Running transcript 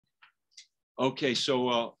Okay,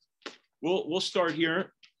 so we'll start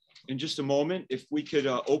here in just a moment. If we could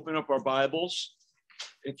open up our Bibles,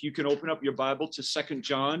 if you can open up your Bible to 2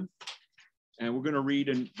 John, and we're going to read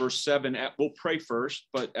in verse 7. We'll pray first,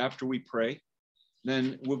 but after we pray,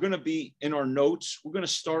 then we're going to be in our notes. We're going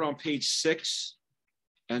to start on page 6,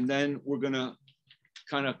 and then we're going to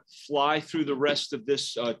kind of fly through the rest of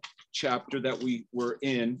this chapter that we were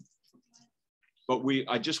in. But we're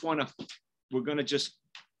going to just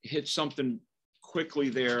hit something quickly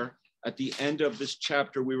there. At the end of this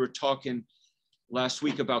chapter, we were talking last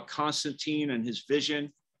week about Constantine and his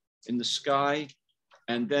vision in the sky,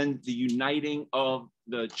 and then the uniting of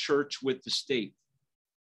the church with the state.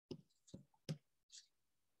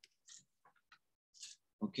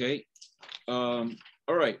 Okay. All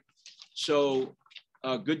right. So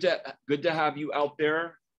good to have you out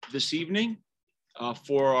there this evening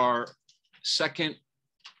for our second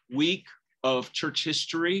week of Church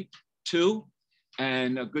History 2.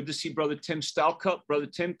 And good to see Brother Tim Stalcup. Brother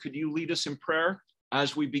Tim, could you lead us in prayer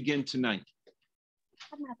as we begin tonight?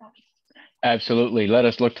 Absolutely. Let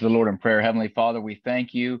us look to the Lord in prayer. Heavenly Father, we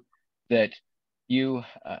thank you that you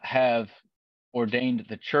have ordained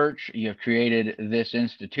the church. You have created this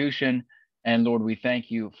institution. And Lord, we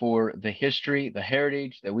thank you for the history, the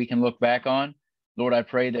heritage that we can look back on. Lord, I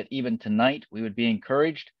pray that even tonight we would be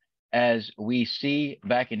encouraged as we see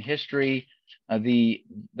back in history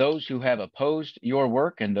those who have opposed your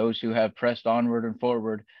work and those who have pressed onward and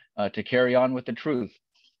forward to carry on with the truth.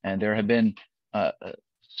 And there have been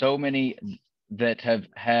so many that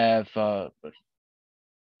have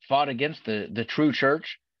fought against the true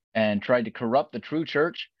church and tried to corrupt the true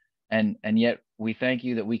church. And yet we thank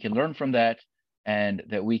you that we can learn from that, and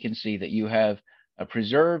that we can see that you have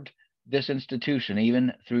preserved this institution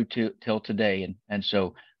even through till today. And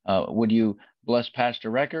so would you bless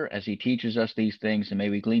Pastor Recker as he teaches us these things, and may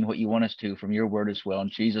we glean what you want us to from your word as well. In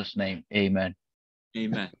Jesus' name, amen.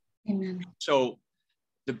 Amen. Amen. So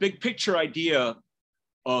the big picture idea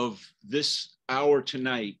of this hour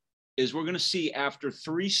tonight is we're going to see after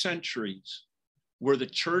 3 centuries where the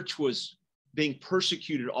church was being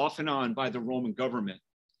persecuted off and on by the Roman government,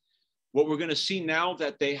 what we're going to see now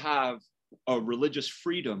that they have a religious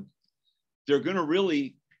freedom, they're going to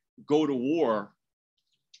really go to war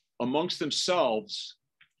amongst themselves,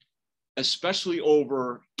 especially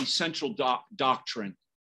over essential doctrine.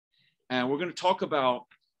 And we're going to talk about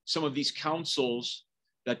some of these councils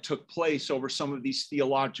that took place over some of these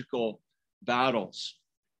theological battles.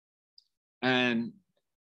 And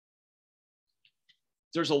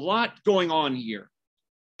there's a lot going on here.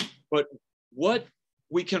 But what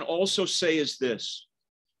we can also say is this,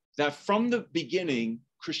 that from the beginning,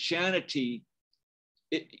 Christianity,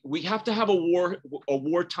 we have to have a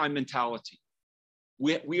wartime mentality.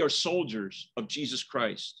 We are soldiers of Jesus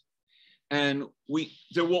Christ. And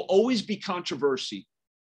there will always be controversy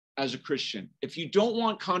as a Christian. If you don't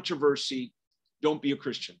want controversy, don't be a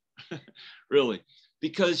Christian, really.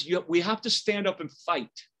 Because we have to stand up and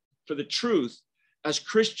fight for the truth as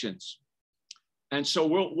Christians. And so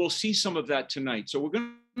we'll see some of that tonight. So we're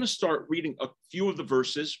going to start reading a few of the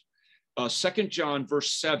verses, 2 John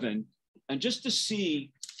verse 7, and just to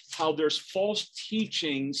see how there's false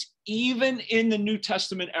teachings even in the New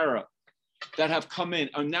Testament era that have come in.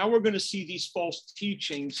 And now we're going to see these false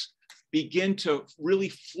teachings begin to really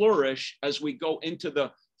flourish as we go into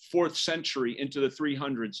the 4th century, into the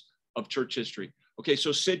 300s of church history. Okay,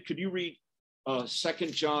 so Sid, could you read 2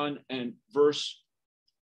 John and verse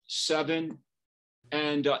 7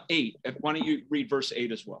 and 8? Why don't you read verse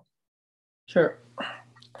 8 as well? Sure.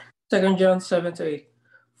 2 John 7-8.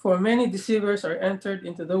 For many deceivers are entered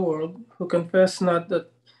into the world, who confess not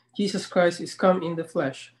that Jesus Christ is come in the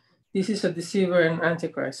flesh. This is a deceiver and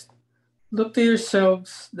antichrist. Look to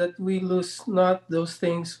yourselves that we lose not those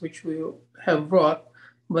things which we have brought,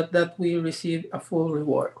 but that we receive a full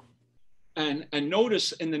reward. And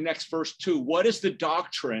notice in the next verse too, what is the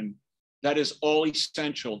doctrine that is all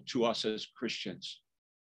essential to us as Christians?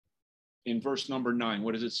 In verse number 9,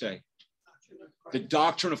 what does it say? The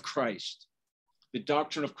doctrine of Christ. The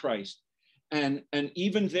doctrine of Christ. And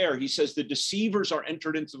even there, he says the deceivers are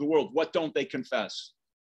entered into the world. What don't they confess?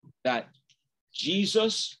 That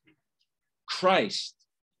Jesus Christ,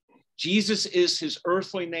 Jesus is his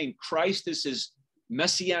earthly name. Christ is his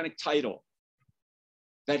messianic title.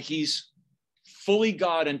 That he's fully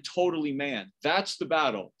God and totally man. That's the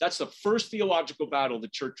battle. That's the first theological battle the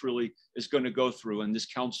church really is going to go through in this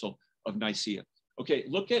Council of Nicea. Okay,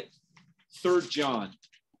 look at 3 John.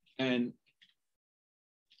 And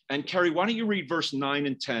Carrie, why don't you read verse 9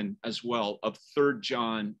 and 10 as well of 3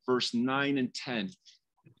 John, verse 9 and 10.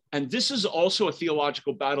 And this is also a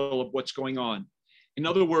theological battle of what's going on. In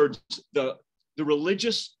other words, the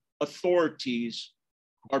religious authorities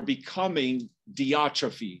are becoming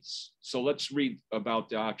Diotrephes. So let's read about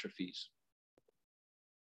Diotrephes.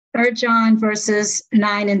 3 John verses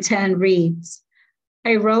 9 and 10 reads,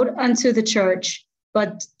 I wrote unto the church,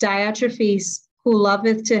 but Diotrephes, who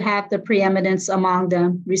loveth to have the preeminence among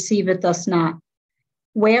them, receiveth us not.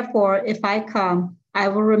 Wherefore, if I come, I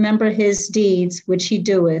will remember his deeds which he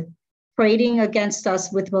doeth, prating against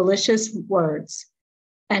us with malicious words,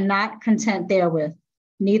 and not content therewith.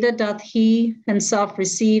 Neither doth he himself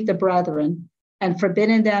receive the brethren, and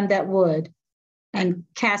forbidding them that would, and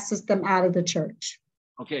casteth them out of the church.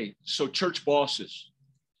 Okay, so church bosses.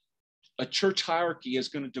 A church hierarchy is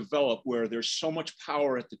going to develop where there's so much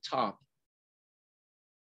power at the top,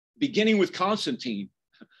 beginning with Constantine,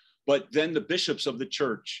 but then the bishops of the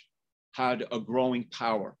church had a growing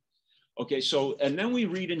power. Okay, so, and then we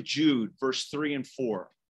read in Jude, verse 3 and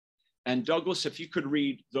 4. And Douglas, if you could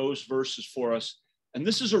read those verses for us. And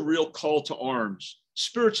this is a real call to arms,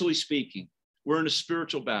 spiritually speaking. We're in a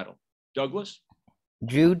spiritual battle. Douglas?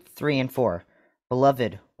 Jude 3 and 4.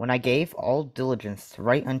 Beloved, when I gave all diligence to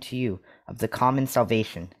write unto you of the common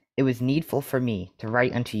salvation, it was needful for me to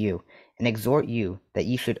write unto you and exhort you that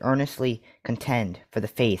ye should earnestly contend for the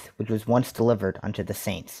faith which was once delivered unto the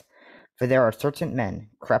saints. For there are certain men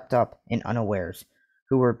crept up in unawares,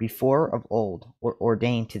 who were before of old were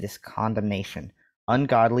ordained to this condemnation,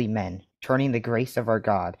 ungodly men, turning the grace of our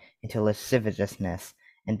God into lasciviousness,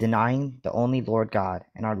 and denying the only Lord God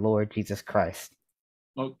and our Lord Jesus Christ.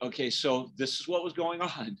 Okay, so this is what was going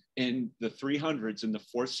on in the 300s, in the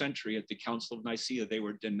 4th century at the Council of Nicea. They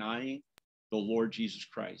were denying the Lord Jesus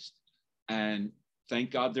Christ. And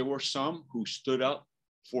thank God there were some who stood up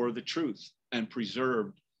for the truth and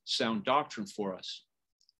preserved sound doctrine for us,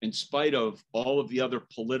 in spite of all of the other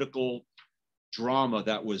political drama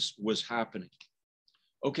that was happening.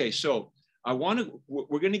 Okay, so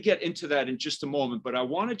we're going to get into that in just a moment, but I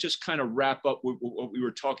want to just kind of wrap up what we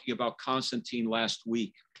were talking about Constantine last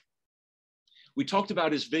week. We talked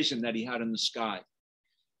about his vision that he had in the sky.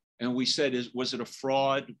 And we said, was it a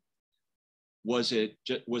fraud? Was it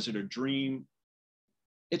a dream?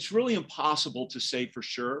 It's really impossible to say for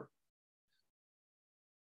sure.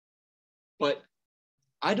 But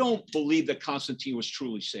I don't believe that Constantine was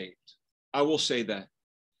truly saved. I will say that.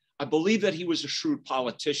 I believe that he was a shrewd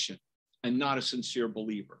politician and not a sincere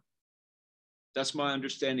believer. That's my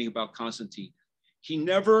understanding about Constantine. He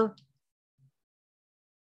never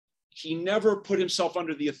put himself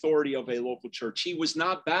under the authority of a local church. He was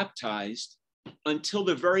not baptized until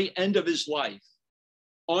the very end of his life.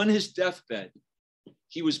 On his deathbed,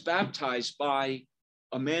 he was baptized by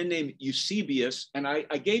a man named Eusebius, and I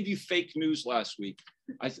gave you fake news last week.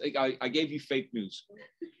 I gave you fake news.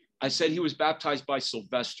 I said he was baptized by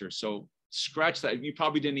Sylvester, so scratch that. You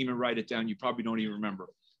probably didn't even write it down. You probably don't even remember,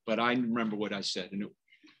 but I remember what I said.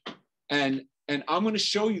 And I'm going to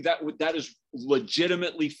show you that is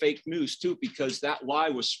legitimately fake news too, because that lie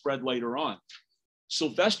was spread later on.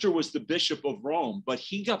 Sylvester was the bishop of Rome, but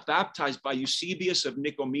he got baptized by Eusebius of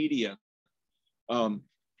Nicomedia.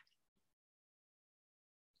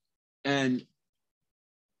 And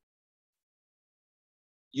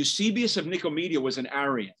Eusebius of Nicomedia was an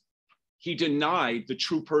Arian. He denied the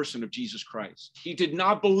true person of Jesus Christ. He did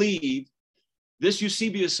not believe this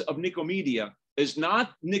Eusebius of Nicomedia is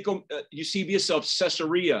not Eusebius of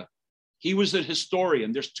Caesarea. He was a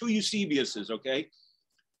historian. There's two Eusebiuses, okay?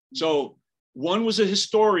 So one was a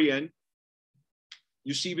historian,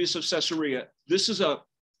 Eusebius of Caesarea.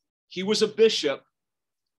 He was a bishop,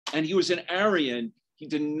 and he was an Arian. He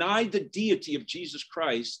denied the deity of Jesus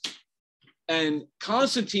Christ. And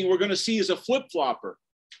Constantine, we're going to see, is a flip-flopper.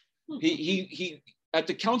 He at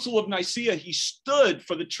the Council of Nicea, he stood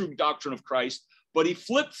for the true doctrine of Christ, but he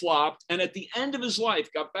flip-flopped, and at the end of his life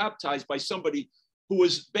got baptized by somebody who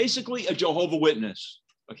was basically a Jehovah's Witness,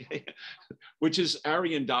 okay? Which is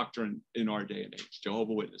Arian doctrine in our day and age,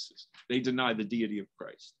 Jehovah's Witnesses. They deny the deity of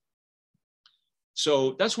Christ.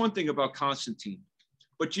 So that's one thing about Constantine.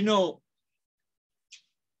 But you know,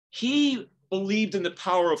 he believed in the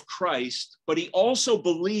power of Christ, but he also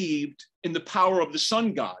believed in the power of the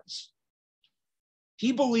sun gods.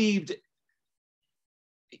 He believed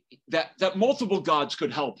that multiple gods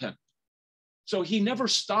could help him. So he never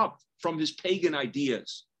stopped from his pagan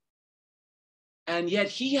ideas. And yet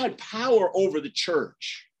he had power over the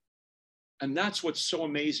church. And that's what's so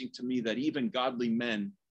amazing to me, that even godly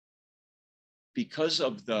men, because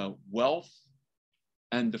of the wealth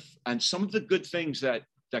and some of the good things that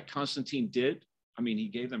Constantine did, I mean, he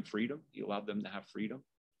gave them freedom. He allowed them to have freedom.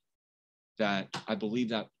 That I believe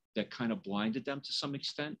that that kind of blinded them to some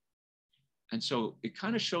extent. And so it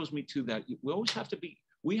kind of shows me too that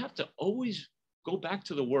we have to always go back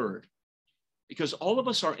to the word, because all of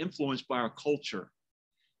us are influenced by our culture.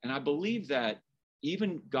 And I believe that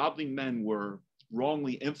even godly men were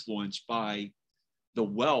wrongly influenced by the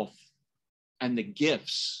wealth and the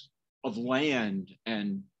gifts of land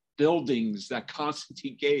and buildings that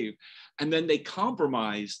Constantine gave. And then they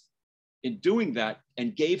compromised in doing that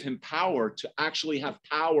and gave him power to actually have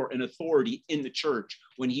power and authority in the church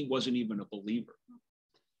when he wasn't even a believer.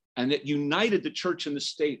 And it united the church and the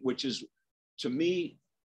state, which is, to me,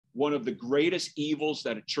 one of the greatest evils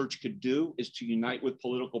that a church could do, is to unite with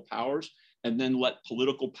political powers and then let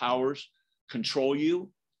political powers control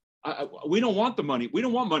you. We don't want the money. We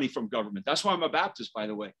don't want money from government. That's why I'm a Baptist, by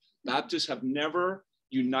the way. Baptists have never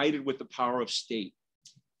united with the power of state.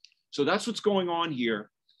 So that's what's going on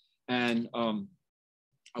here. And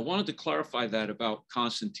I wanted to clarify that about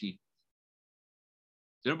Constantine.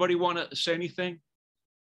 Does anybody want to say anything?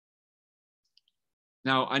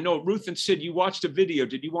 Now, I know Ruth and Sid, you watched a video.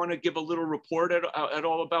 Did you want to give a little report at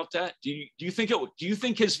all about that? Do you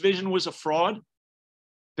think his vision was a fraud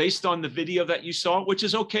based on the video that you saw? Which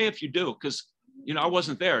is okay if you do, because I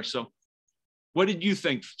wasn't there. So what did you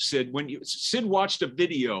think, Sid? When Sid watched a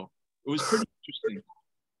video, it was pretty interesting.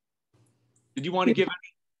 Did you want to give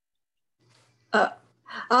any?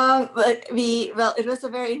 It was a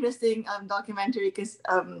very interesting documentary, because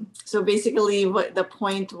so basically what the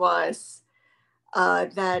point was,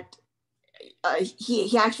 that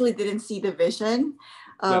he actually didn't see the vision,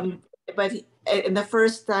 but in the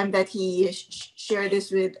first time that he shared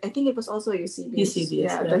this with, I think it was also Eusebius,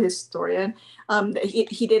 the historian,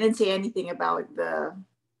 he didn't say anything about the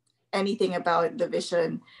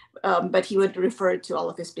vision, but he would refer to all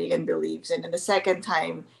of his pagan beliefs. And then the second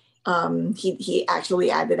time, he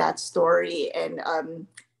actually added that story, and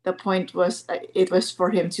the point was it was for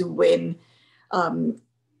him to win the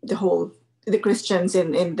Christians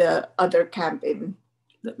in the other camp, in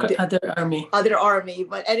the other army.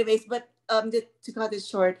 But anyways, to cut it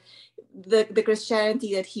short, the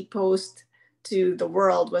Christianity that he posed to the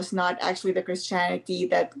world was not actually the Christianity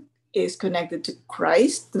that is connected to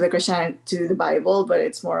Christ, to the Bible, but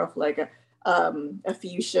it's more of like a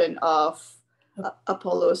fusion of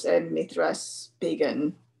Apollos and Mithras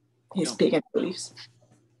pagan beliefs.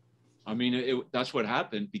 I mean, that's what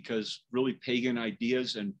happened, because really pagan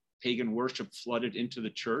ideas and pagan worship flooded into the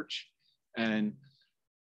church, and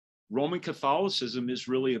Roman Catholicism is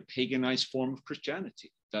really a paganized form of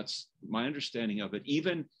Christianity. That's my understanding of it.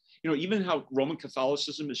 Even how Roman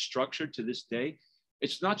Catholicism is structured to this day,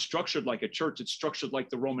 it's not structured like a church. It's structured like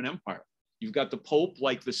the Roman Empire. You've got the Pope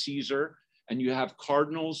like the Caesar, and you have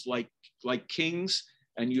cardinals like kings,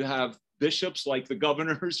 and you have bishops like the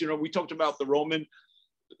governors. We talked about the Roman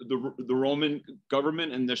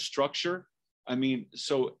government and their structure. I mean,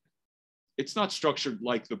 so it's not structured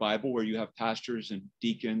like the Bible, where you have pastors and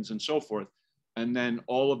deacons and so forth, and then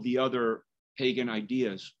all of the other pagan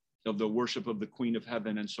ideas of the worship of the Queen of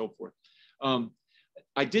Heaven and so forth.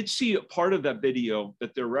 I did see a part of that video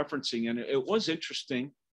that they're referencing, and it was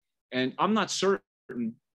interesting. And I'm not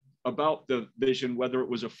certain about the vision, whether it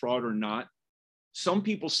was a fraud or not. Some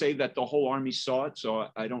people say that the whole army saw it, so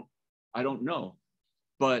I don't know.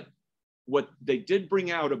 But what they did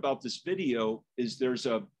bring out about this video is there's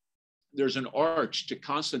an arch to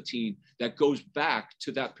Constantine that goes back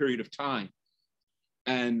to that period of time.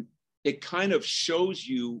 And it kind of shows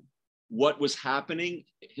you what was happening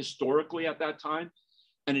historically at that time.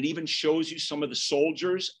 And it even shows you some of the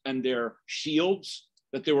soldiers and their shields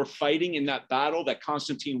that they were fighting in that battle that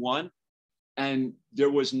Constantine won. And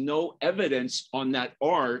there was no evidence on that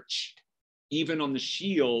arch, even on the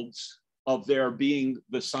shields, of there being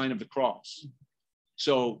the sign of the cross.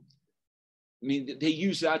 So, I mean, they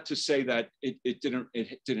use that to say that it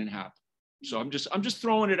didn't happen. So I'm just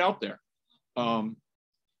throwing it out there,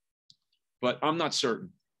 but I'm not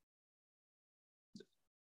certain.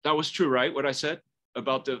 That was true, right? What I said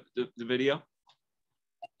about the video.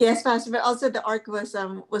 Yes, Pastor. But also the ark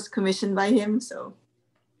was commissioned by him, so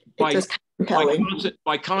it was compelling.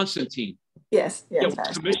 By Constantine. Yes. Yeah, it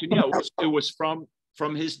was commissioned. Yeah, it was from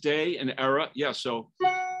his day and era. Yeah, so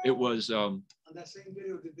it was. On that same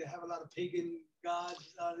video, did they have a lot of pagan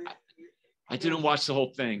gods? I didn't watch the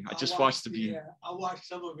whole thing. I just watched the video. Yeah, I watched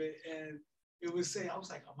some of it, and it was saying, I was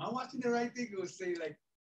like, am I watching the right thing? It was saying like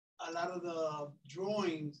a lot of the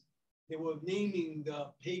drawings, they were naming the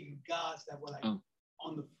pagan gods that were like on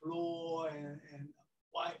the floor, and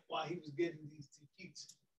why he was getting these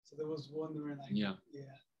defeats. So they was wondering, like, yeah.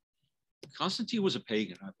 Constantine was a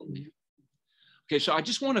pagan, I believe. Okay, so I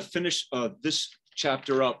just want to finish this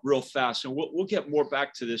chapter up real fast, and we'll get more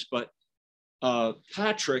back to this, but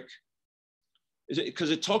Patrick,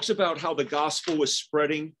 because it talks about how the gospel was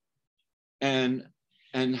spreading and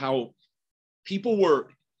how people were,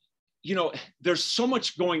 you know, there's so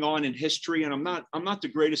much going on in history, and I'm not the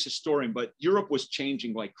greatest historian, but Europe was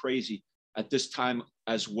changing like crazy at this time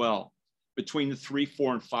as well, between the 300,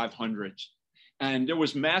 400, and 500s. And there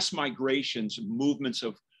was mass migrations, movements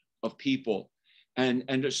of people.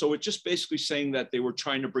 And so it's just basically saying that they were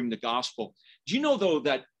trying to bring the gospel. Do you know, though,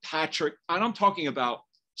 that Patrick, and I'm talking about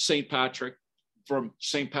St. Patrick from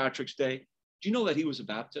St. Patrick's Day, do you know that he was a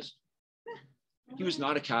Baptist? He was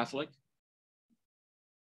not a Catholic.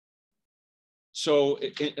 So,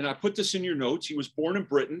 and I put this in your notes, he was born in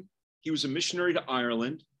Britain. He was a missionary to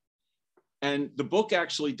Ireland. And the book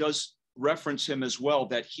actually does reference him as well,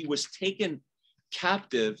 that he was taken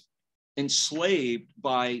captive, enslaved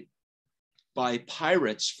by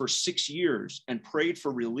pirates for 6 years and prayed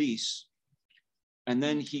for release. And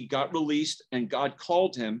then he got released and God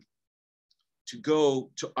called him to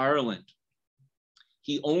go to Ireland.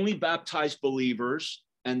 He only baptized believers,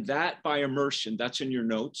 and that by immersion. That's in your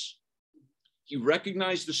notes. He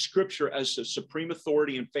recognized the scripture as the supreme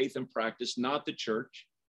authority in faith and practice, not the church.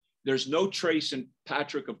 There's no trace in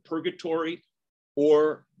Patrick of purgatory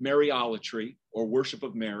or Mariolatry or worship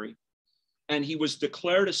of Mary. And he was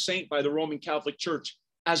declared a saint by the Roman Catholic Church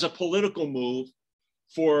as a political move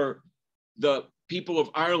for the people of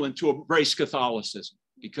Ireland to embrace Catholicism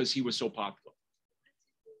because he was so popular.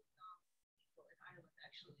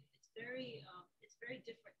 It's very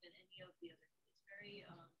different than any of the other. It's very,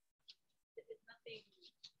 it's nothing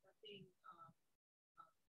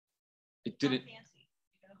it didn't, fancy,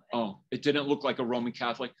 you know? Oh, it didn't look like a Roman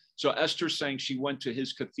Catholic. So Esther's saying she went to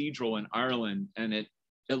his cathedral in Ireland and it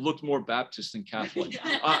looked more Baptist than Catholic.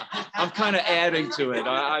 I'm kind of adding to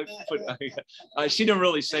it. She didn't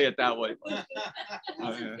really say it that way.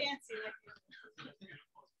 Fancy,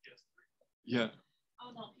 yeah.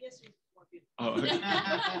 Oh no, yes, more beautiful. Oh, okay.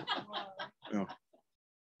 Yeah.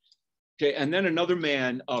 Okay, and then another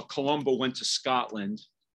man, Columba, went to Scotland,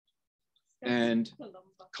 and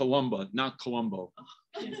Columba, not Columbo.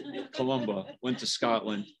 Columba went to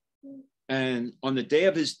Scotland, and on the day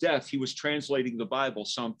of his death, he was translating the Bible,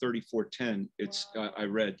 Psalm 34:10. It's I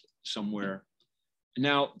read somewhere.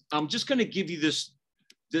 Now I'm just going to give you this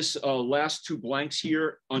last two blanks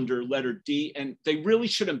here under letter D, and they really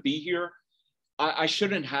shouldn't be here. I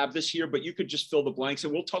shouldn't have this here, but you could just fill the blanks.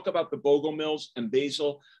 And we'll talk about the Bogomils and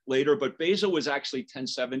Basil later, but Basil was actually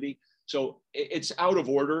 1070. So it's out of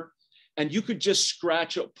order. And you could just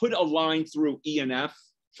put a line through E and F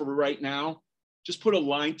for right now. Just put a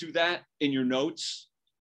line through that in your notes.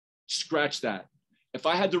 Scratch that. If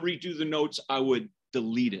I had to redo the notes, I would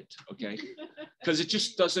delete it, okay? Because it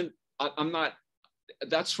just doesn't,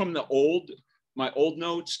 that's from my old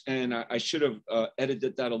notes, and I should have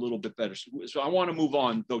edited that a little bit better. So I want to move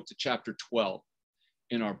on, though, to chapter 12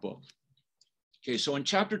 in our book. Okay, so in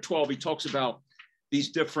chapter 12, he talks about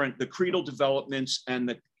the creedal developments and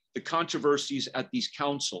the controversies at these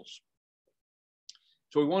councils.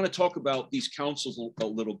 So we want to talk about these councils a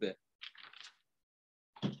little bit.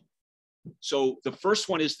 So the first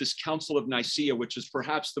one is this Council of Nicea, which is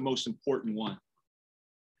perhaps the most important one.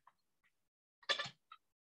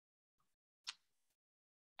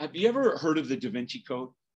 Have you ever heard of the Da Vinci Code?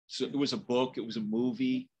 So it was a book, it was a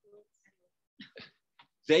movie.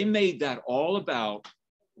 They made that all about,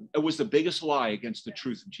 it was the biggest lie against the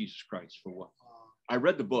truth of Jesus Christ, for what? I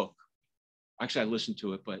read the book. Actually, I listened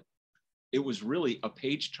to it, but it was really a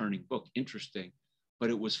page-turning book, interesting, but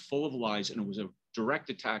it was full of lies, and it was a direct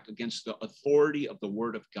attack against the authority of the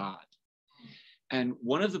Word of God. And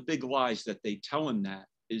one of the big lies that they tell in that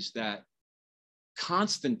is that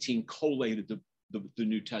Constantine collated the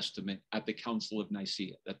New Testament at the Council of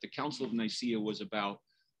Nicea, that the Council of Nicea was about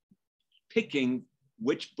picking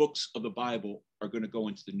which books of the Bible are going to go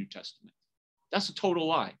into the New Testament. That's a total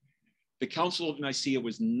lie. The Council of Nicea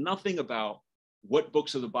was nothing about what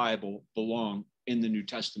books of the Bible belong in the New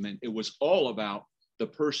Testament. It was all about the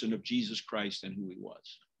person of Jesus Christ and who he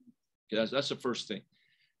was. Okay, that's the first thing.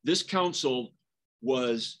 This council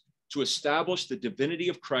was to establish the divinity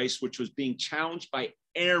of Christ, which was being challenged by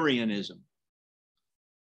Arianism,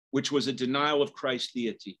 which was a denial of Christ's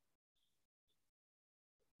deity.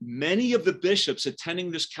 Many of the bishops attending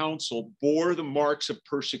this council bore the marks of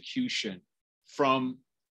persecution from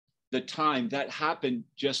the time that happened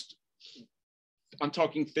I'm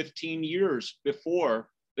talking 15 years before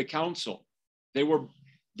the council. They were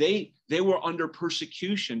under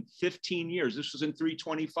persecution 15 years. This was in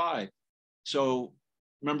 325. So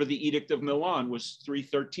Remember, the Edict of Milan was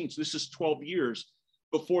 313. So this is 12 years.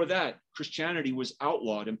 Before that, Christianity was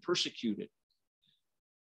outlawed and persecuted.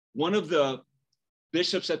 One of the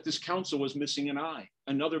bishops at this council was missing an eye.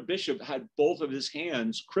 Another bishop had both of his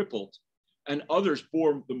hands crippled, and others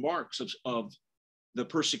bore the marks of the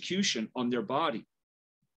persecution on their body.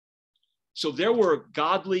 So there were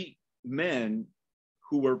godly men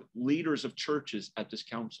who were leaders of churches at this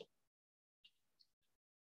council.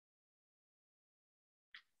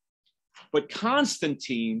 But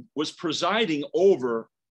Constantine was presiding over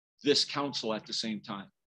this council at the same time,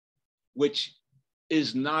 which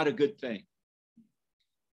is not a good thing.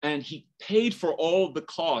 And he paid for all of the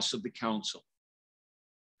costs of the council.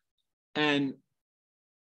 And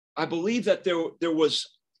I believe that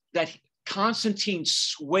that Constantine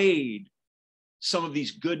swayed some of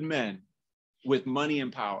these good men with money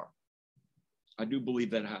and power. I do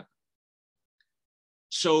believe that happened.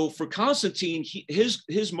 So for Constantine,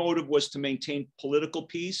 his motive was to maintain political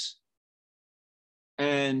peace.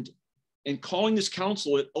 And in calling this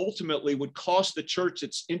council, it ultimately would cost the church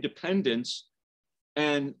its independence,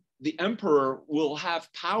 and the emperor will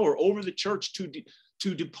have power over the church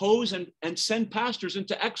to depose and send pastors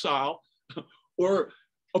into exile or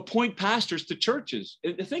appoint pastors to churches.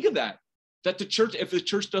 And think of that the church, if the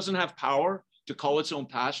church doesn't have power to call its own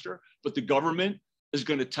pastor, but the government is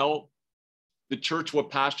going to tell the church what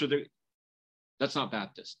pastor that's not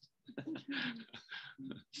Baptist.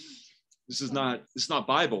 This is not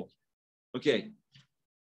Bible. Okay.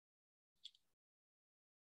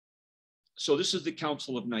 So this is the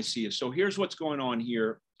Council of Nicea. So here's what's going on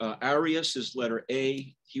here. Arius is letter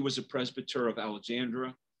A. He was a presbyter of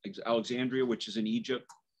Alexandria, which is in Egypt.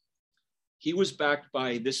 He was backed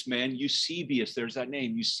by this man, Eusebius. There's that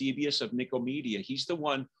name, Eusebius of Nicomedia. He's the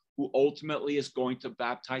one who ultimately is going to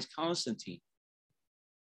baptize Constantine.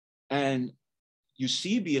 And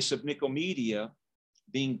Eusebius of Nicomedia,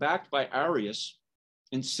 being backed by Arius,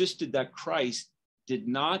 insisted that Christ did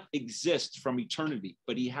not exist from eternity,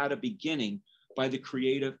 but he had a beginning by the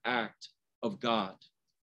creative act of God.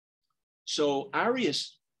 So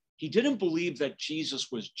Arius, he didn't believe that Jesus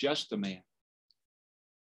was just a man.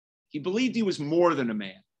 He believed he was more than a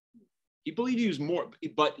man. He believed he was more,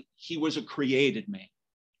 but he was a created man.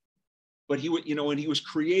 But he would, and he was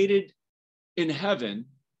created in heaven,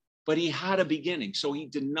 but he had a beginning. So he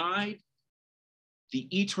denied the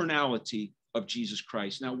eternality of Jesus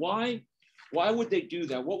Christ. Now, why would they do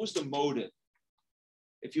that? What was the motive?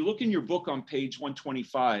 If you look in your book on page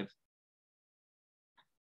 125,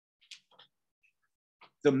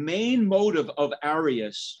 the main motive of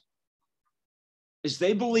Arius is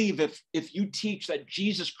they believe if you teach that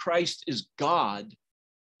Jesus Christ is God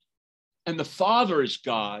and the Father is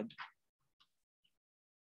God,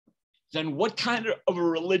 then what kind of a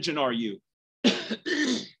religion are you?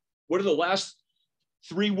 What are the last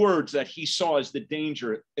three words that he saw as the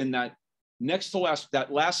danger in that that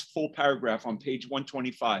last full paragraph on page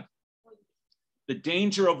 125? The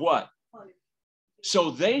danger of what?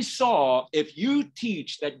 So they saw, if you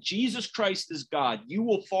teach that Jesus Christ is God, you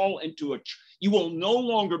will fall into you will no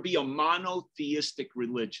longer be a monotheistic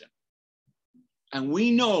religion. And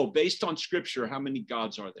we know, based on scripture, how many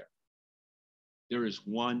gods are there? There is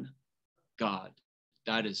one God.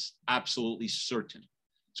 That is absolutely certain.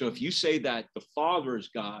 So if you say that the Father is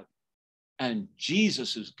God and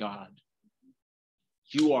Jesus is God,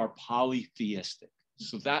 you are polytheistic.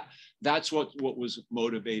 So that's what was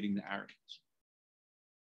motivating the Arians.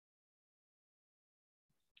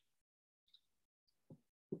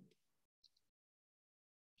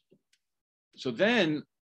 So then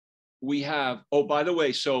we have, oh, by the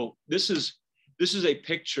way, so this is a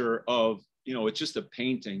picture of, it's just a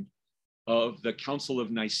painting of the Council of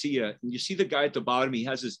Nicea. And you see the guy at the bottom, he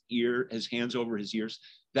has his hands over his ears.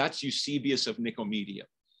 That's Eusebius of Nicomedia.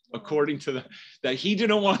 According to that he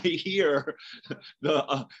didn't want to hear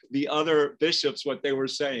the other bishops, what they were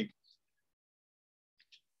saying.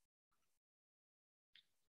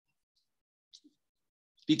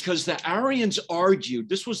 Because the Arians argued,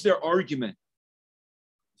 this was their argument.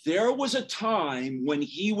 There was a time when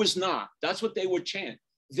he was not. That's what they would chant.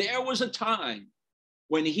 There was a time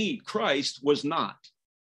when Christ, was not.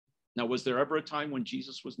 Now, was there ever a time when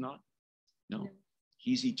Jesus was not? No,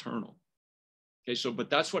 he's eternal. Okay, so, but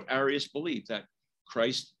that's what Arius believed, that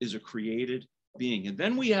Christ is a created being. And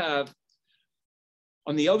then we have,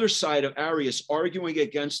 on the other side of Arius, arguing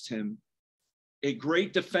against him, a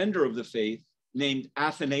great defender of the faith named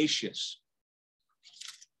Athanasius.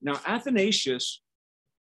 Now, Athanasius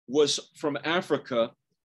was from Africa.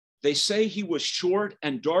 They say he was short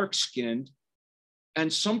and dark-skinned,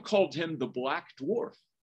 and some called him the Black Dwarf.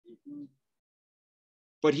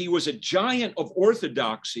 but he was a giant of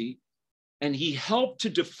orthodoxy, and he helped to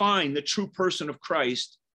define the true person of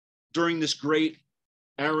Christ during this great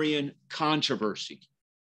Arian controversy.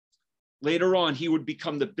 Later on, he would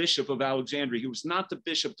become the bishop of Alexandria. He was not the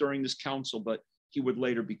bishop during this council, but he would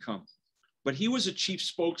later become. But he was a chief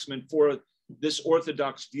spokesman for this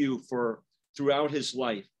orthodox view throughout his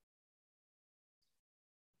life.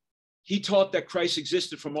 He taught that Christ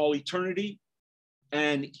existed from all eternity,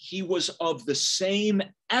 and he was of the same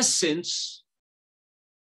essence.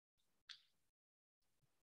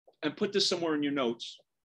 And put this somewhere in your notes.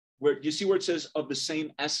 Where you see where it says of the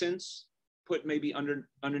same essence, put maybe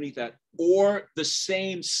underneath that, or the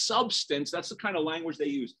same substance. That's the kind of language they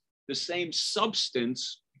use. The same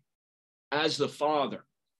substance as the Father.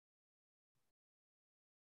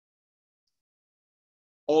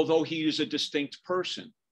 Although he is a distinct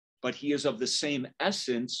person, but he is of the same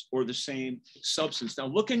essence or the same substance. Now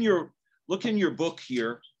look in your book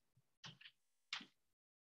here.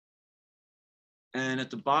 And at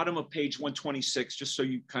the bottom of page 126, just so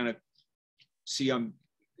you kind of see,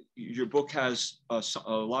 your book has a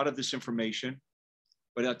lot of this information,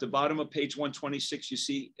 but at the bottom of page 126, you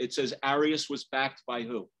see it says Arius was backed by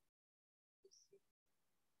who?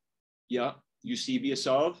 Yeah, Eusebius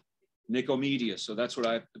of Nicomedia. So that's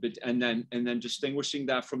what and then distinguishing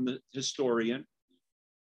that from the historian.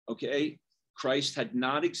 Okay, Christ had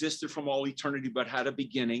not existed from all eternity, but had a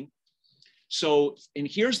beginning. So, and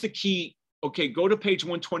here's the key. Okay, go to page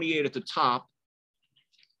 128 at the top.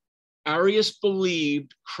 Arius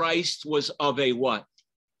believed Christ was of a what?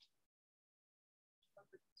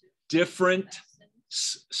 Different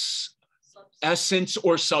essence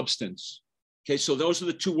or substance. Okay, so those are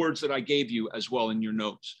the two words that I gave you as well in your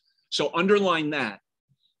notes. So underline that.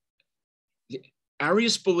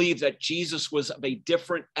 Arius believed that Jesus was of a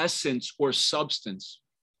different essence or substance.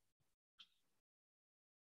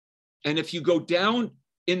 And if you go down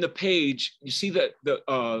in the page, you see that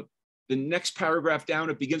the next paragraph down,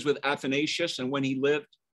 it begins with Athanasius and when he lived,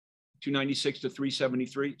 296 to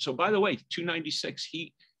 373. So by the way, 296,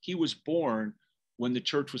 he was born when the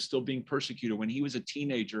church was still being persecuted. When he was a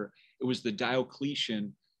teenager, it was the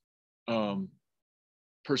Diocletian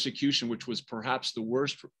persecution, which was perhaps the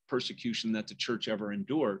worst persecution that the church ever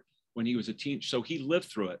endured when he was a teen. So he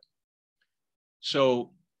lived through it.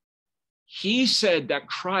 So he said that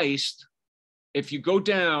Christ, if you go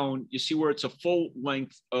down, you see where it's a full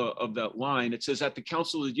length of that line. It says, at the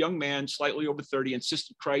council, a young man, slightly over 30,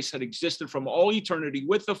 insisted Christ had existed from all eternity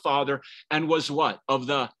with the Father and was what? Of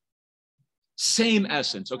the same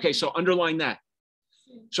essence. Okay, so underline that.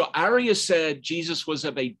 So Arius said Jesus was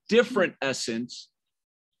of a different essence.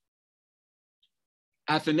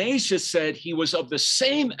 Athanasius said he was of the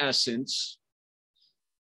same essence.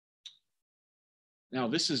 Now,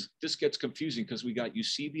 this gets confusing because we got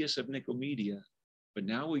Eusebius of Nicomedia, but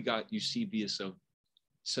now we got Eusebius of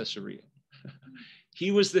Caesarea.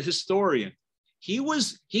 He was the historian. He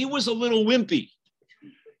was a little wimpy.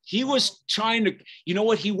 He was trying to, you know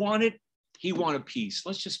what he wanted? He wanted peace.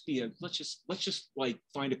 Let's just like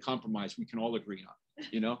find a compromise we can all agree on,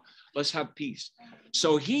 you know? Let's have peace.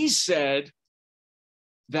 So he said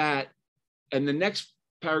that, and the next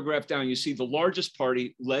paragraph down, you see the largest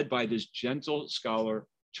party led by this gentle scholar,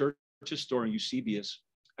 church historian Eusebius,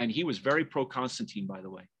 and he was very pro-Constantine, by the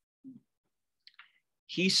way.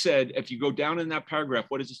 He said, if you go down in that paragraph,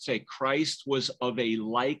 what does it say? Christ was of a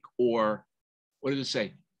like, or what does it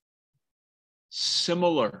say?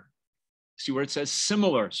 Similar. See where it says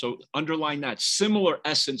similar? So underline that, similar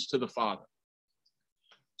essence to the Father.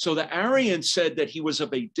 So the Arians said that he was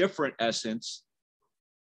of a different essence.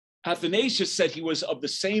 Athanasius said he was of the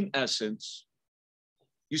same essence.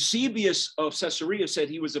 Eusebius of Caesarea said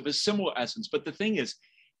he was of a similar essence. But the thing is,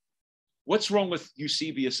 what's wrong with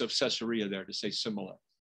Eusebius of Caesarea there to say similar?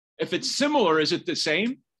 If it's similar, is it the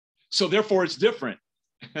same? So therefore it's different.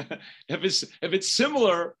 If it's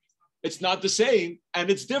similar, it's not the same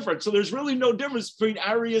and it's different. So there's really no difference between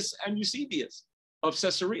Arius and Eusebius of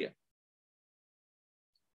Caesarea.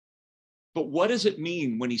 But what does it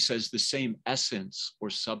mean when he says the same essence or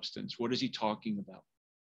substance? What is he talking about?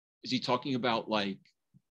 Is he talking about like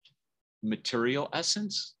material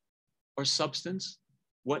essence or substance?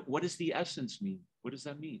 What does the essence mean? What does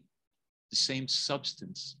that mean? The same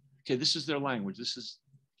substance. Okay, this is their language.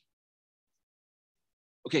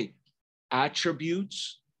 Okay,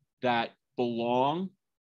 attributes that belong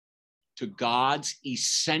to God's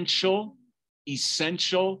essential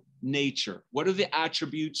nature. What are the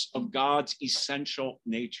attributes of God's essential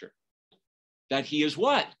nature? That he is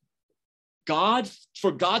what? God.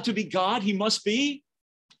 For God to be God, he must be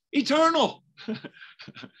eternal.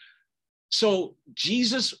 So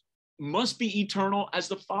Jesus must be eternal as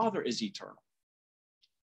the Father is eternal.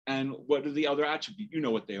 And what are the other attributes? You know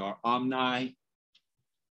what they are.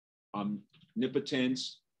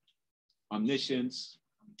 Omnipotence, omniscience,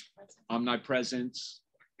 omnipresence,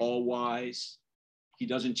 all wise. He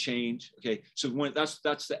doesn't change. Okay, so that's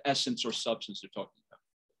the essence or substance they're talking about.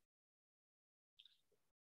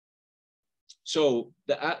 So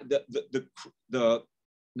the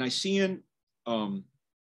Nicene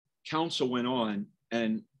Council went on,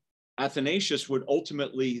 and Athanasius would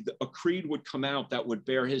ultimately, a creed would come out that would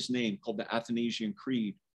bear his name, called the Athanasian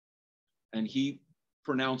Creed, and he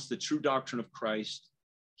pronounced the true doctrine of Christ.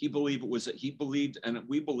 He believed, and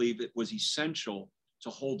we believe it was essential to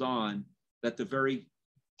hold on, that the very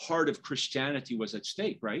heart of Christianity was at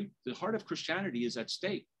stake, right? The heart of Christianity is at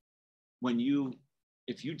stake.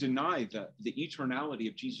 If you deny the eternality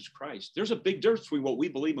of Jesus Christ, there's a big difference between what we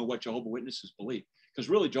believe and what Jehovah's Witnesses believe. Because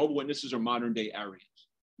really, Jehovah's Witnesses are modern day Arians.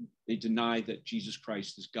 They deny that Jesus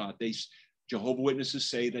Christ is God. Jehovah's Witnesses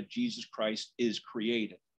say that Jesus Christ is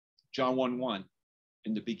created. John 1:1,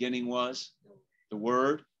 in the beginning was the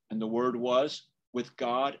Word, and the Word was with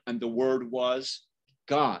God, and the Word was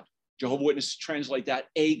God. Jehovah's Witnesses translate that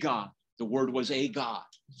a God. The Word was a God.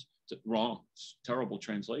 It's wrong. It's a terrible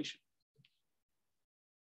translation.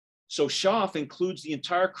 So Schaff includes the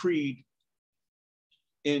entire creed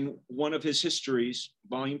in one of his histories,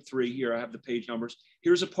 volume 3. Here, I have the page numbers.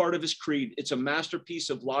 Here's a part of his creed. It's a masterpiece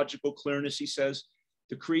of logical clearness, he says.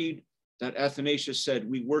 The creed that Athanasius said,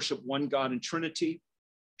 we worship one God in Trinity,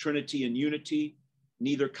 Trinity in unity,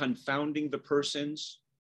 neither confounding the persons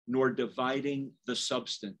nor dividing the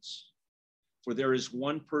substance. For there is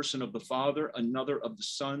one person of the Father, another of the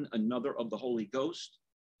Son, another of the Holy Ghost.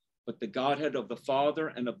 But the Godhead of the Father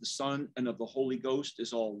and of the Son and of the Holy Ghost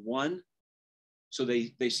is all one. So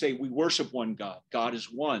they say we worship one God. God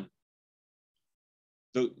is one.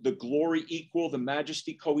 The glory equal, the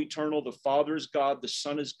majesty co-eternal, the Father is God, the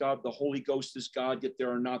Son is God, the Holy Ghost is God, yet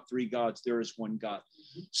there are not three gods, there is one God.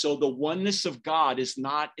 So the oneness of God is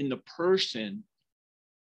not in the personhood.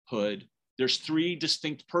 There's three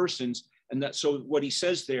distinct persons. And so what he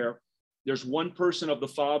says there's one person of the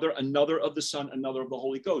Father, another of the Son, another of the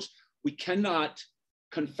Holy Ghost. We cannot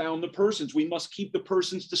confound the persons. We must keep the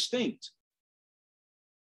persons distinct.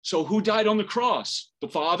 So who died on the cross? The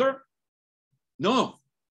Father? No.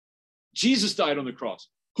 Jesus died on the cross.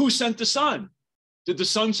 Who sent the Son? Did the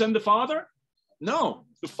Son send the Father? No.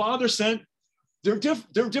 The Father sent, they're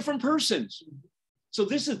different persons. So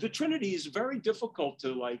the Trinity is very difficult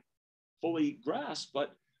to fully grasp,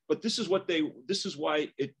 but this is why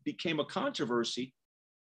it became a controversy.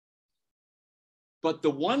 But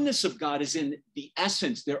the oneness of God is in the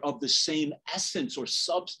essence. They're of the same essence or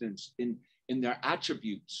substance in their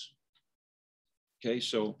attributes. Okay,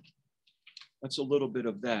 so that's a little bit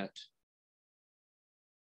of that.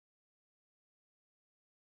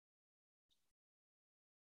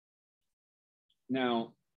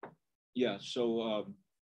 Now, yeah, so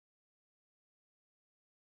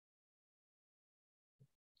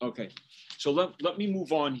okay, so let me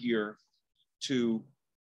move on here to,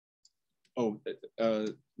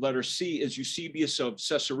 letter C, as Eusebius of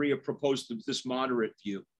Caesarea proposed this moderate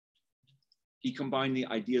view. He combined the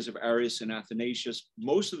ideas of Arius and Athanasius.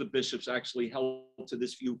 Most of the bishops actually held to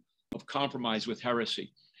this view of compromise with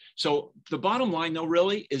heresy. So the bottom line, though,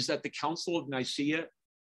 really, is that the Council of Nicea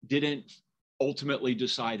didn't ultimately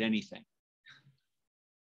decide anything.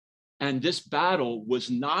 And this battle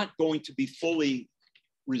was not going to be fully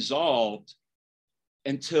resolved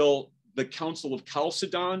until the Council of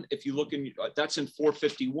Chalcedon. If you look that's in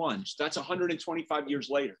 451. So that's 125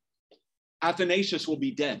 years later. Athanasius will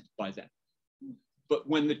be dead by then. But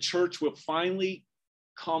when the church will finally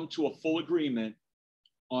come to a full agreement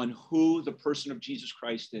on who the person of Jesus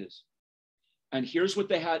Christ is. And here's what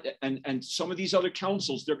they had, and some of these other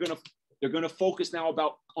councils, they're going to focus now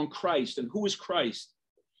on Christ and who is Christ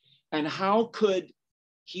and how could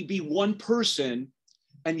he be one person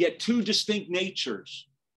and yet two distinct natures.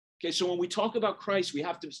 Okay, so when we talk about Christ, we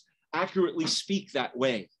have to accurately speak that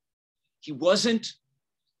way. He wasn't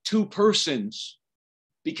two persons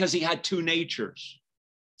because he had two natures.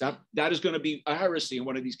 That is going to be a heresy in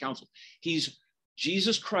one of these councils.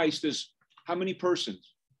 Jesus Christ is how many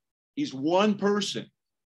persons? He's one person,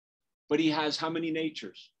 but he has how many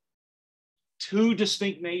natures? Two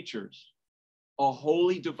distinct natures, a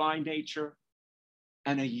holy divine nature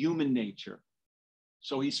and a human nature.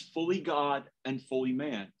 So he's fully God and fully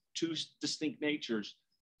man, two distinct natures.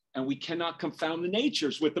 And we cannot confound the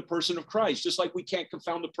natures with the person of Christ, just like we can't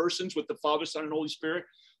confound the persons with the Father, Son, and Holy Spirit,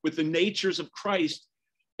 with the natures of Christ.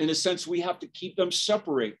 In a sense, we have to keep them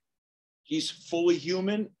separate. He's fully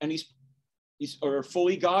human, and he's or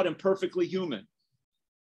fully God and perfectly human.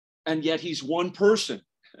 And yet he's one person.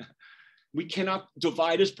 We cannot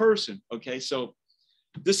divide his person. Okay, so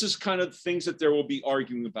this is kind of things that there will be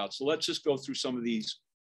arguing about. So let's just go through some of these.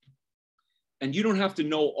 And you don't have to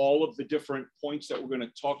know all of the different points that we're going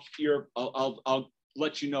to talk here. I'll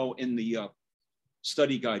let you know in the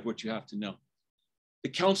study guide what you have to know. The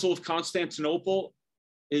Council of Constantinople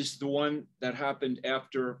is the one that happened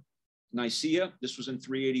after Nicaea. This was in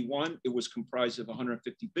 381. It was comprised of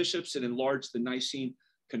 150 bishops. It enlarged the Nicene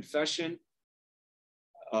Confession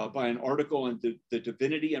by an article on the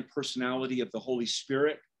divinity and personality of the Holy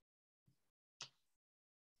Spirit.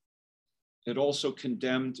 It also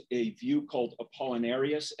condemned a view called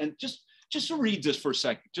Apollinarius. And just to read this for a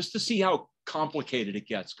second, just to see how complicated it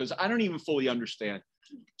gets, because I don't even fully understand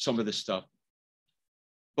some of this stuff.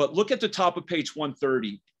 But look at the top of page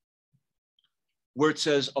 130, where it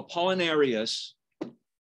says Apollinarius,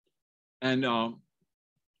 and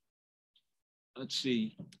let's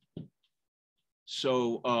see.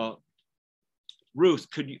 So Ruth,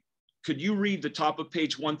 could you read the top of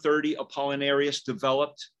page 130, Apollinarius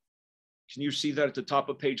developed? Can you see that at the top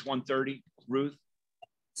of page 130, Ruth?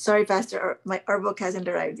 Sorry, Pastor, our book hasn't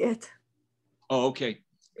arrived yet. Oh, okay.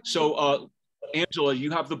 So Angela,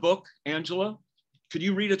 you have the book, Angela? Could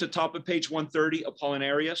you read at the top of page 130,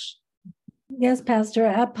 Apollinarius? Yes, Pastor.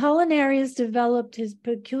 Apollinarius developed his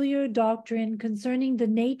peculiar doctrine concerning the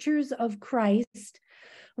natures of Christ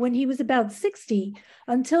when he was about 60.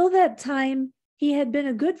 Until that time, he had been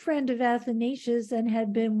a good friend of Athanasius and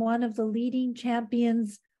had been one of the leading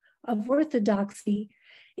champions of orthodoxy.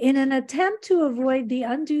 In an attempt to avoid the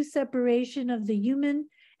undue separation of the human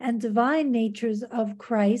and divine natures of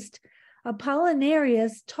Christ,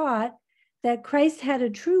 Apollinarius taught that Christ had a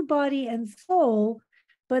true body and soul,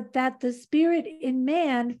 but that the spirit in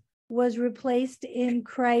man was replaced in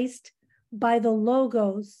Christ by the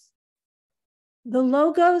Logos. The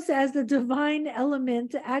Logos, as the divine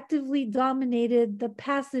element, actively dominated the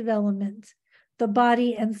passive element, the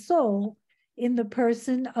body and soul, in the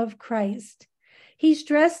person of Christ. He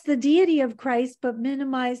stressed the deity of Christ, but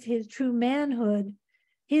minimized his true manhood.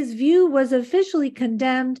 His view was officially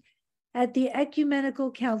condemned at the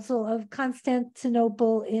Ecumenical Council of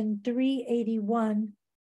Constantinople in 381.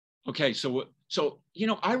 Okay, so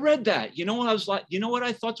I read that. I was like, what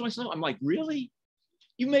I thought to myself? I'm like, really?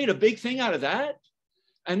 You made a big thing out of that?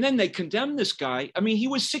 And then they condemned this guy. I mean, he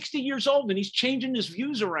was 60 years old and he's changing his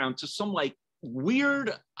views around to some like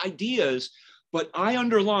weird ideas. But I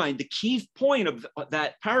underlined the key point of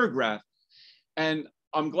that paragraph. And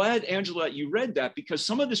I'm glad, Angela, you read that, because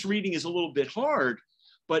some of this reading is a little bit hard,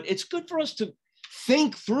 but it's good for us to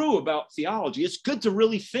think through about theology. It's good to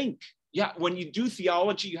really think. Yeah, when you do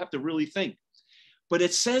theology, you have to really think. But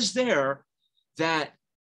it says there that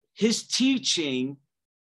his teaching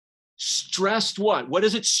stressed what? What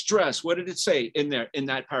does it stress? What did it say in there, in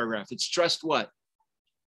that paragraph? It stressed what?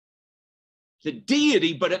 The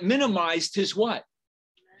deity, but it minimized his what?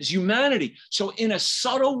 His humanity. So in a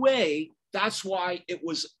subtle way, that's why it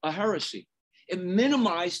was a heresy. It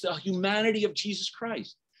minimized the humanity of Jesus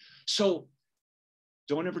Christ. So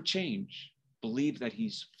don't ever change. Believe that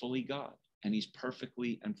he's fully God and he's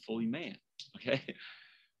perfectly and fully man. Okay?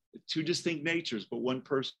 Two distinct natures, but one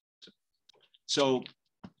person. So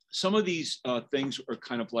some of these things are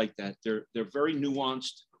kind of like that. They're very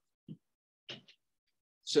nuanced.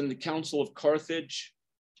 It's in the Council of Carthage.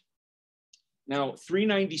 Now,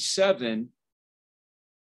 397,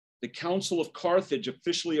 the Council of Carthage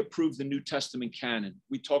officially approved the New Testament canon.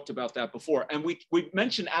 We talked about that before. And we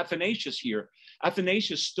mentioned Athanasius here.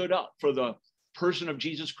 Athanasius stood up for the person of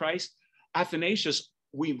Jesus Christ. Athanasius,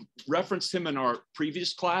 we referenced him in our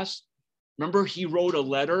previous class. Remember, he wrote a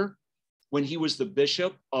letter when he was the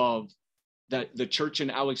bishop of the church in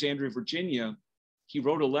Alexandria, Virginia. He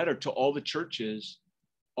wrote a letter to all the churches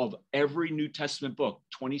of every New Testament book,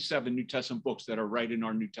 27 New Testament books that are right in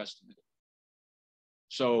our New Testament.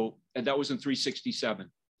 So, and that was in 367.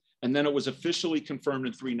 And then it was officially confirmed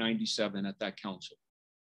in 397 at that council.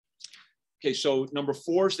 Okay, so number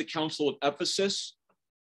 4 is the Council of Ephesus.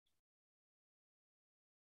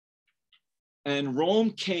 And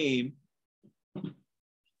Rome came,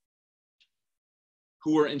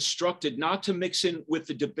 who were instructed not to mix in with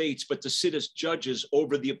the debates, but to sit as judges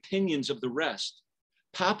over the opinions of the rest.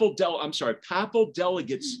 Papal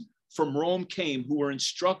delegates from Rome came who were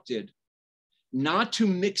instructed not to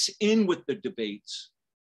mix in with the debates,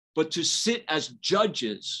 but to sit as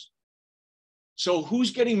judges. So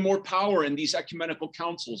who's getting more power in these ecumenical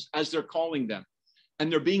councils, as they're calling them?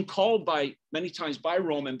 And they're being called by many times by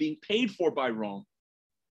Rome and being paid for by Rome.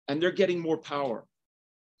 and they're getting more power.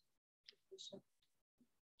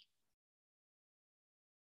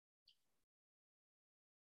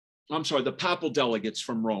 I'm sorry, the papal delegates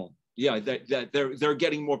from Rome. Yeah, they're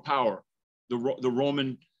getting more power. The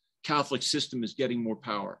Roman Catholic system is getting more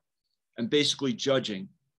power and basically judging,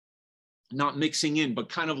 not mixing in, but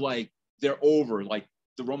kind of like they're over, like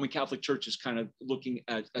the Roman Catholic Church is kind of looking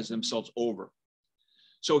at as themselves over.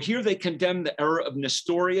 So here they condemn the error of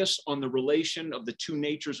Nestorius on the relation of the two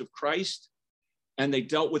natures of Christ, and they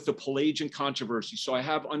dealt with the Pelagian controversy. So I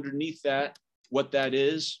have underneath that what that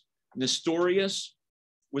is. Nestorius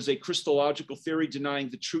was a Christological theory denying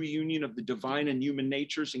the true union of the divine and human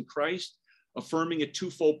natures in Christ, affirming a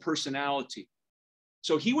twofold personality.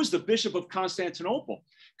 So he was the bishop of Constantinople.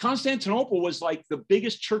 Constantinople was like the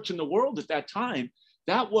biggest church in the world at that time.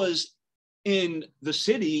 That was in the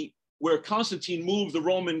city where Constantine moved the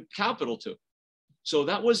Roman capital to. So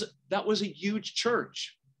that was a huge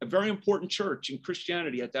church, a very important church in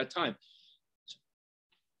Christianity at that time.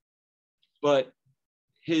 But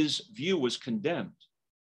his view was condemned.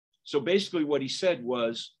 So basically what he said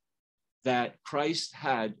was that Christ's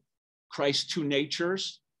two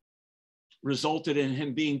natures resulted in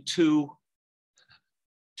him being two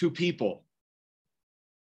people.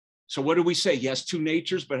 So what do we say? He has two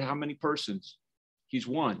natures, but how many persons? He's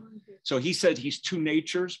one. So he said he's two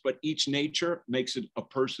natures, but each nature makes it a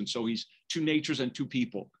person. So he's two natures and two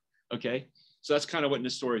people. Okay. So that's kind of what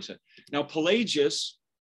Nestorius said. Now, Pelagius,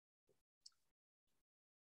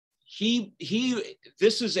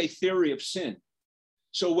 this is a theory of sin.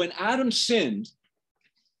 So when Adam sinned,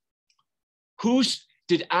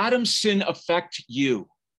 did Adam's sin affect you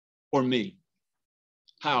or me?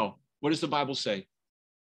 How? What does the Bible say?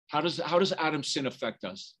 How does Adam's sin affect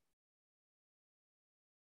us?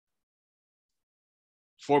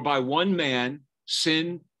 For by one man,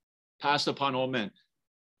 sin passed upon all men.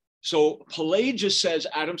 So Pelagius says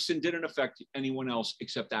Adam's sin didn't affect anyone else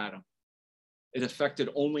except Adam. It affected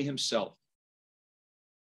only himself.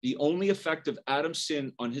 The only effect of Adam's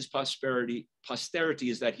sin on his posterity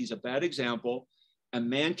is that he's a bad example, and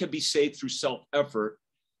man can be saved through self-effort.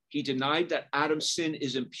 He denied that Adam's sin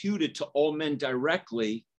is imputed to all men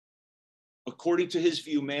directly. According to his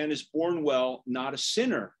view, man is born well, not a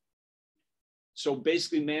sinner. So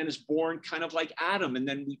basically, man is born kind of like Adam, and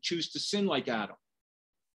then we choose to sin like Adam.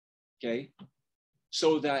 Okay?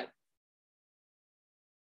 So that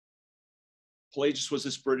Pelagius was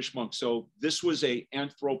this British monk. So this was an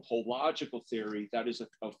anthropological theory. That is a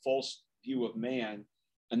false view of man.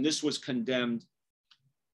 And this was condemned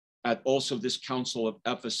at also this Council of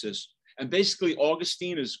Ephesus. And basically,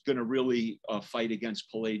 Augustine is going to really fight against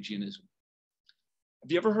Pelagianism.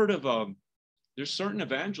 Have you ever heard of, there's certain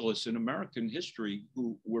evangelists in American history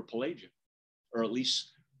who were Pelagian, or at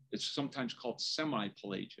least it's sometimes called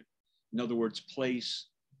semi-Pelagian. In other words, place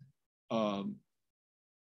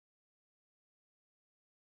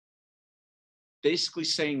basically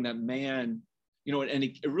saying that man, and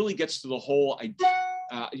it really gets to the whole,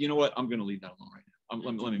 you know what, I'm going to leave that alone right now.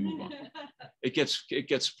 Let me move on. It gets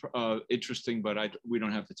interesting, but we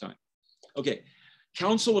don't have the time. Okay,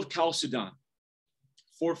 Council of Chalcedon,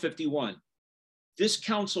 451. This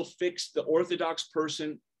council fixed the Orthodox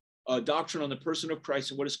doctrine on the person of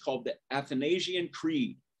Christ in what is called the Athanasian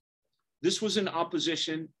Creed. This was in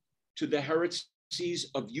opposition to the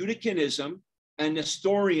heresies of Eutychianism and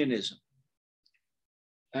Nestorianism.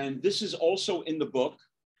 And this is also in the book.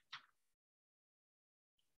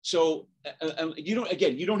 So you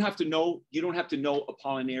don't have to know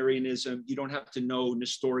Apollinarianism. You don't have to know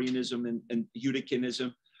Nestorianism and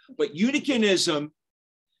Eutychianism. But Eutychianism,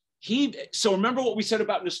 so remember what we said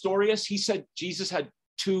about Nestorius? He said Jesus had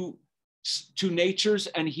two natures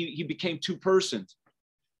and he became two persons.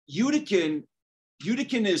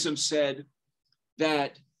 Eutychianism said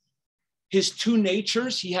that his two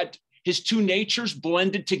natures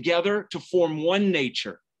blended together to form one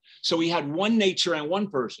nature. So he had one nature and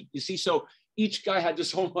one person. You see, so each guy had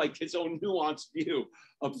his own nuanced view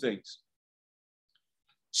of things.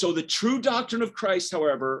 So the true doctrine of Christ,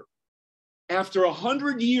 however, after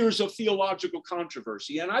 100 years of theological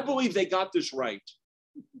controversy, and I believe they got this right,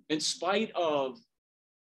 in spite of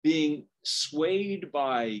being swayed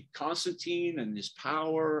by Constantine and his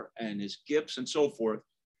power and his gifts and so forth,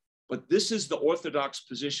 but this is the Orthodox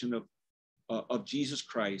position of Jesus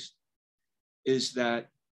Christ, is that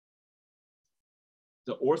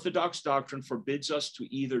the Orthodox doctrine forbids us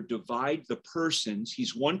to either divide the persons,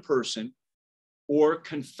 he's one person, or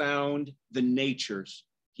confound the natures.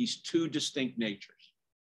 He's two distinct natures.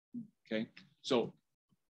 Okay, so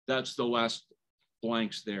that's the last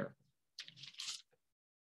blanks there.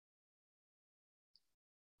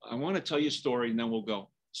 I want to tell you a story and then we'll go.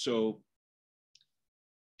 So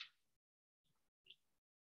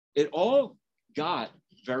it all got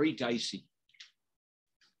very dicey.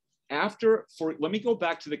 Let me go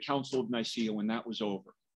back to the Council of Nicea when that was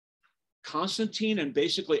over. Constantine and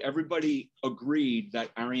basically everybody agreed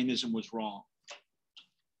that Arianism was wrong.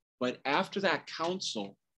 But after that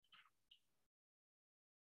council,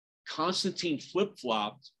 Constantine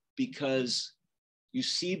flip-flopped because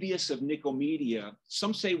Eusebius of Nicomedia,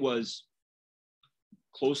 some say was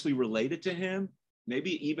closely related to him,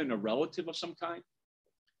 maybe even a relative of some kind.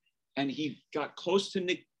 And he got close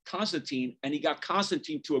to Constantine, and he got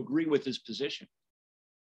Constantine to agree with his position.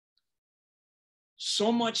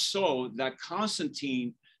 So much so that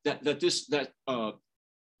Constantine, this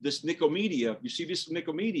Nicomedia, Eusebius of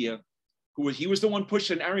Nicomedia, he was the one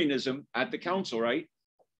pushing Arianism at the council, right?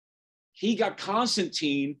 He got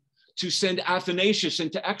Constantine to send Athanasius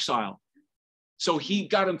into exile. So he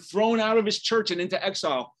got him thrown out of his church and into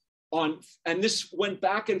exile. And this went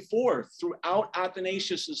back and forth throughout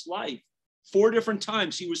Athanasius's life. 4 different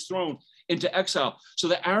times he was thrown into exile. So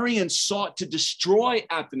the Arians sought to destroy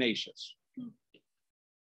Athanasius.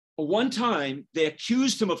 One time they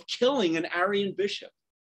accused him of killing an Arian bishop.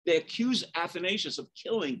 They accused Athanasius of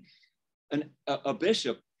killing a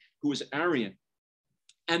bishop who was Arian.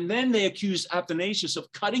 And then they accused Athanasius of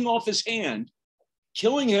cutting off his hand,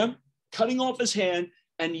 killing him, cutting off his hand,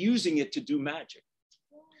 and using it to do magic.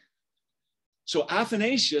 So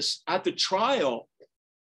Athanasius, at the trial,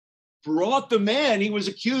 brought the man he was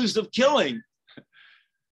accused of killing.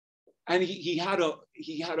 And he had a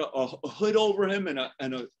hood over him and a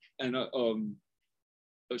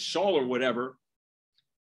shawl or whatever.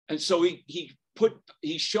 And so he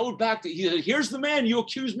showed back that he said, "Here's the man you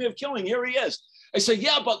accused me of killing. Here he is." I said,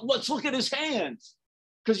 "Yeah, but let's look at his hands,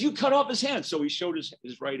 because you cut off his hand." So he showed his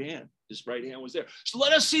right hand. His right hand was there. "So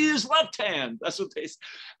let us see his left hand." That's what they said.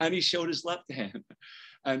 And he showed his left hand.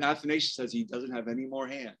 And Athanasius says he doesn't have any more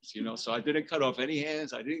hands, So I didn't cut off any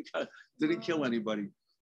hands. I didn't kill anybody.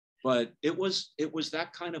 But it was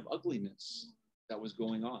that kind of ugliness that was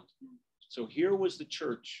going on. So here was the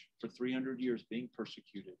church for 300 years being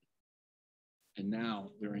persecuted. And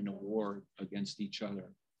now they're in a war against each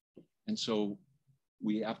other. And so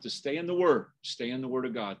we have to stay in the word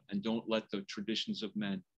of God, and don't let the traditions of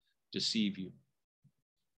men deceive you.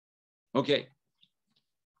 Okay.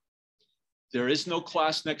 There is no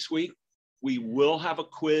class next week. We will have a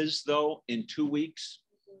quiz though in 2 weeks.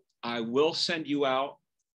 I will send you out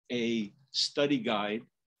a study guide.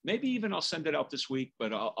 Maybe even I'll send it out this week,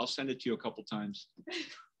 but I'll send it to you a couple times.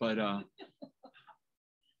 But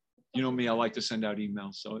you know me, I like to send out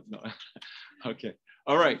emails. So no. Okay.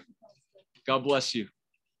 All right. God bless you.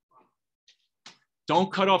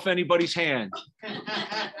 Don't cut off anybody's hand.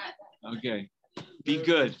 Okay. Be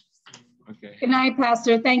good. Okay. Good night,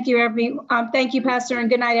 Pastor. Thank you, thank you, Pastor, and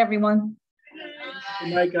good night, everyone.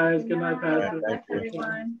 Good night, guys. Good night, Pastor. Good night,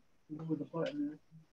 everyone.